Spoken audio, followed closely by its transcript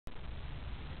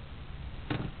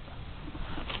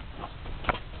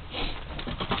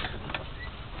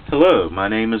Hello, my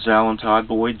name is Alan Todd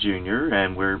Boyd Jr.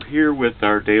 and we're here with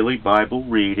our daily Bible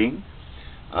reading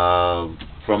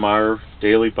from our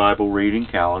daily Bible reading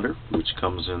calendar, which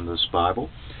comes in this Bible.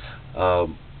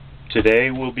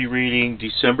 Today we'll be reading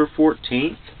December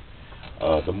 14th,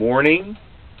 the morning.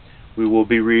 We will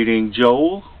be reading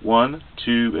Joel 1,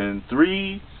 2, and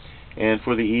 3, and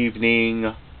for the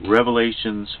evening,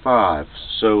 Revelations 5.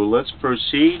 So let's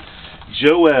proceed.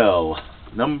 Joel,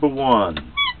 number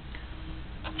 1.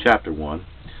 Chapter 1.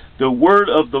 The word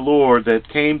of the Lord that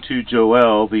came to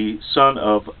Joel, the son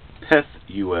of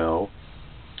Pethuel.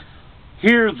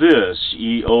 Hear this,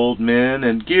 ye old men,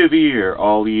 and give ear,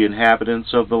 all ye inhabitants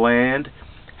of the land.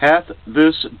 Hath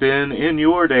this been in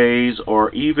your days, or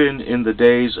even in the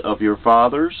days of your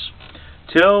fathers?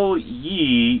 Tell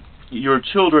ye your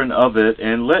children of it,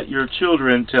 and let your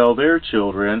children tell their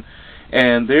children,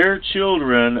 and their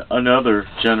children another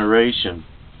generation.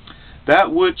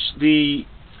 That which the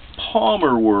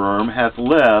palmer worm hath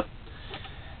left,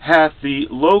 hath the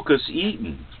locust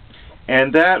eaten,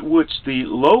 and that which the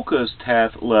locust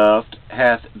hath left,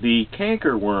 hath the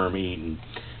cankerworm eaten,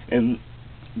 and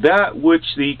that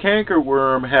which the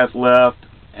cankerworm hath left,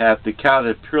 hath the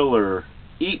caterpillar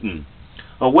eaten.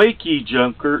 Awake, ye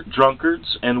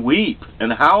drunkards, and weep,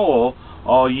 and howl,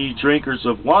 all ye drinkers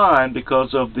of wine,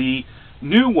 because of the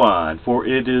new wine, for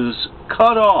it is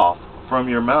cut off from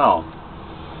your mouth.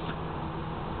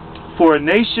 For a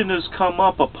nation is come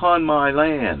up upon my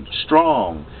land,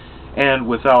 strong and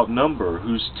without number,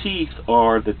 whose teeth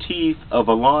are the teeth of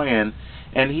a lion,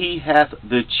 and he hath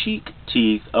the cheek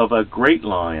teeth of a great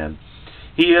lion.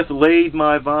 He hath laid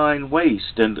my vine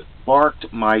waste, and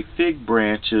barked my fig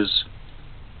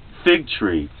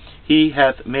tree. He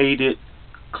hath made it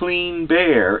clean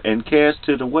bare, and cast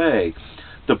it away.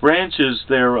 The branches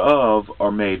thereof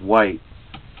are made white.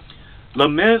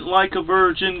 Lament like a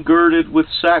virgin girded with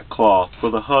sackcloth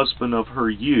for the husband of her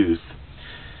youth.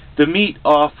 The meat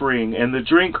offering and the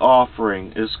drink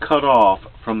offering is cut off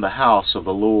from the house of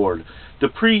the Lord. The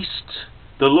priests,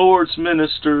 the Lord's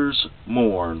ministers,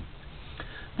 mourn.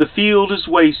 The field is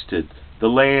wasted, the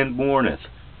land mourneth,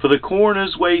 for the corn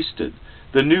is wasted,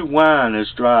 the new wine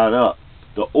is dried up,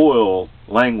 the oil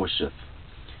languisheth.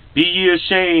 Be ye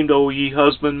ashamed, O ye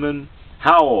husbandmen,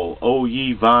 howl, O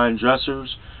ye vine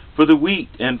dressers, for the wheat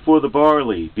and for the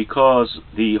barley, because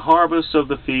the harvest of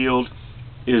the field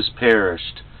is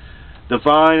perished. The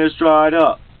vine is dried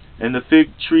up, and the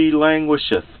fig tree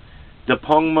languisheth, the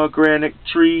pomegranate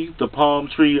tree, the palm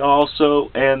tree also,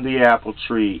 and the apple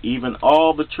tree, even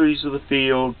all the trees of the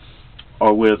field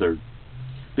are withered.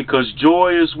 Because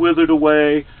joy is withered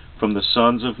away from the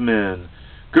sons of men.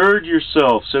 Gird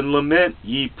yourselves and lament,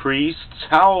 ye priests,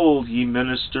 howl, ye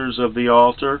ministers of the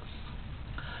altar.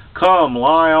 Come,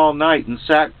 lie all night in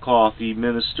sackcloth, ye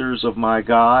ministers of my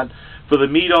God, for the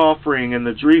meat offering and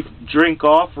the drink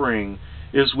offering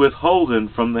is withholden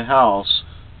from the house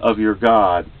of your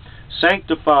God.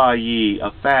 Sanctify ye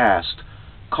a fast,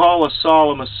 call a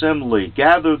solemn assembly,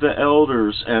 gather the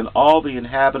elders and all the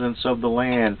inhabitants of the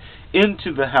land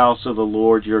into the house of the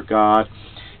Lord your God,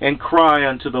 and cry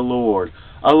unto the Lord.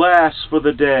 Alas for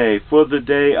the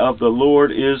day of the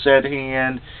Lord is at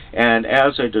hand, and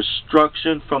as a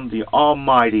destruction from the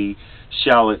Almighty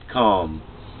shall it come.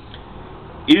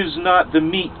 Is not the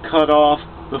meat cut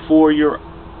off before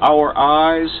our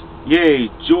eyes? Yea,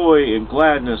 joy and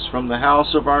gladness from the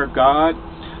house of our God.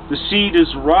 The seed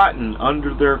is rotten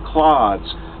under their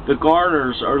clods, the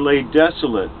garners are laid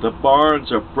desolate, the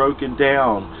barns are broken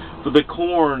down, for the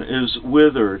corn is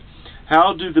withered.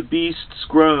 How do the beasts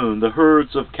groan? The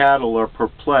herds of cattle are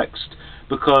perplexed,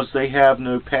 because they have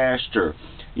no pasture.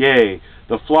 Yea,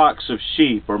 the flocks of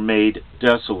sheep are made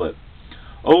desolate.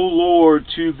 O Lord,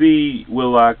 to thee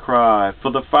will I cry,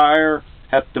 for the fire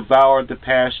hath devoured the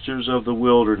pastures of the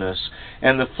wilderness,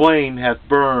 and the flame hath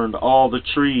burned all the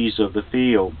trees of the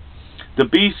field. The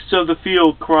beasts of the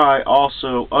field cry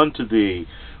also unto thee,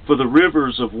 for the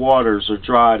rivers of waters are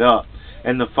dried up,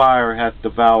 and the fire hath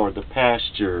devoured the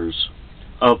pastures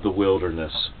of the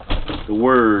wilderness. The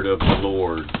word of the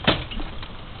Lord.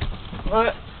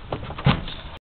 What?